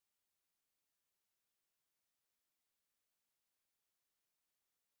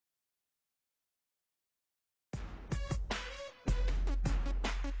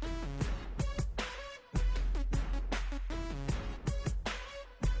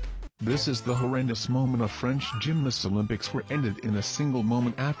This is the horrendous moment. A French gymnast's Olympics were ended in a single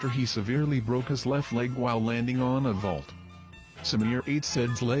moment after he severely broke his left leg while landing on a vault. Samir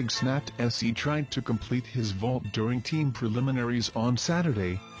said's leg snapped as he tried to complete his vault during team preliminaries on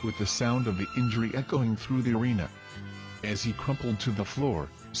Saturday, with the sound of the injury echoing through the arena. As he crumpled to the floor,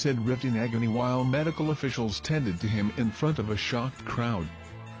 said writhed in agony while medical officials tended to him in front of a shocked crowd.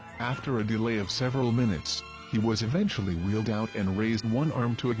 After a delay of several minutes, he was eventually wheeled out and raised one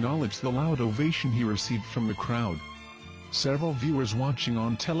arm to acknowledge the loud ovation he received from the crowd. Several viewers watching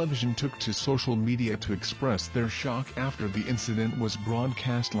on television took to social media to express their shock after the incident was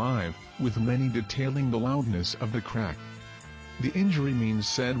broadcast live, with many detailing the loudness of the crack. The injury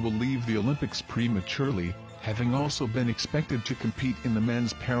said will leave the Olympics prematurely, having also been expected to compete in the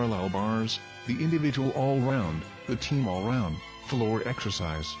men's parallel bars, the individual all-round, the team all-round, floor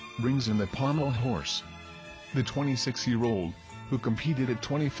exercise, rings and the pommel horse. The 26-year-old, who competed at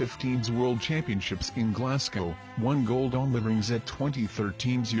 2015's World Championships in Glasgow, won gold on the rings at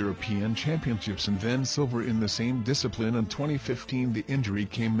 2013's European Championships and then silver in the same discipline in 2015. The injury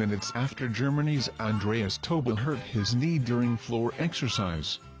came minutes after Germany's Andreas Töbe hurt his knee during floor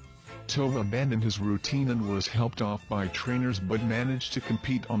exercise. Töbe abandoned his routine and was helped off by trainers but managed to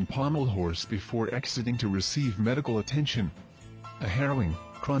compete on pommel horse before exiting to receive medical attention. A harrowing,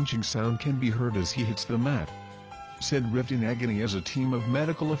 crunching sound can be heard as he hits the mat, said writhed in agony as a team of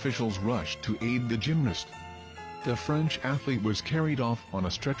medical officials rushed to aid the gymnast. The French athlete was carried off on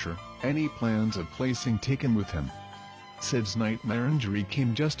a stretcher, any plans of placing taken with him. Said's nightmare injury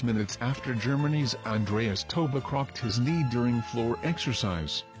came just minutes after Germany's Andreas Töbe crocked his knee during floor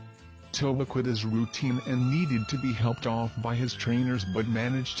exercise. Töbe quit his routine and needed to be helped off by his trainers but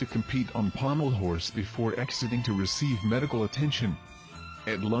managed to compete on pommel horse before exiting to receive medical attention.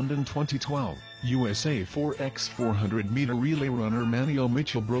 At London 2012, USA 4x400-meter relay runner Manuel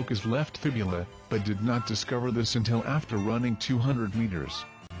Mitchell broke his left fibula, but did not discover this until after running 200 meters.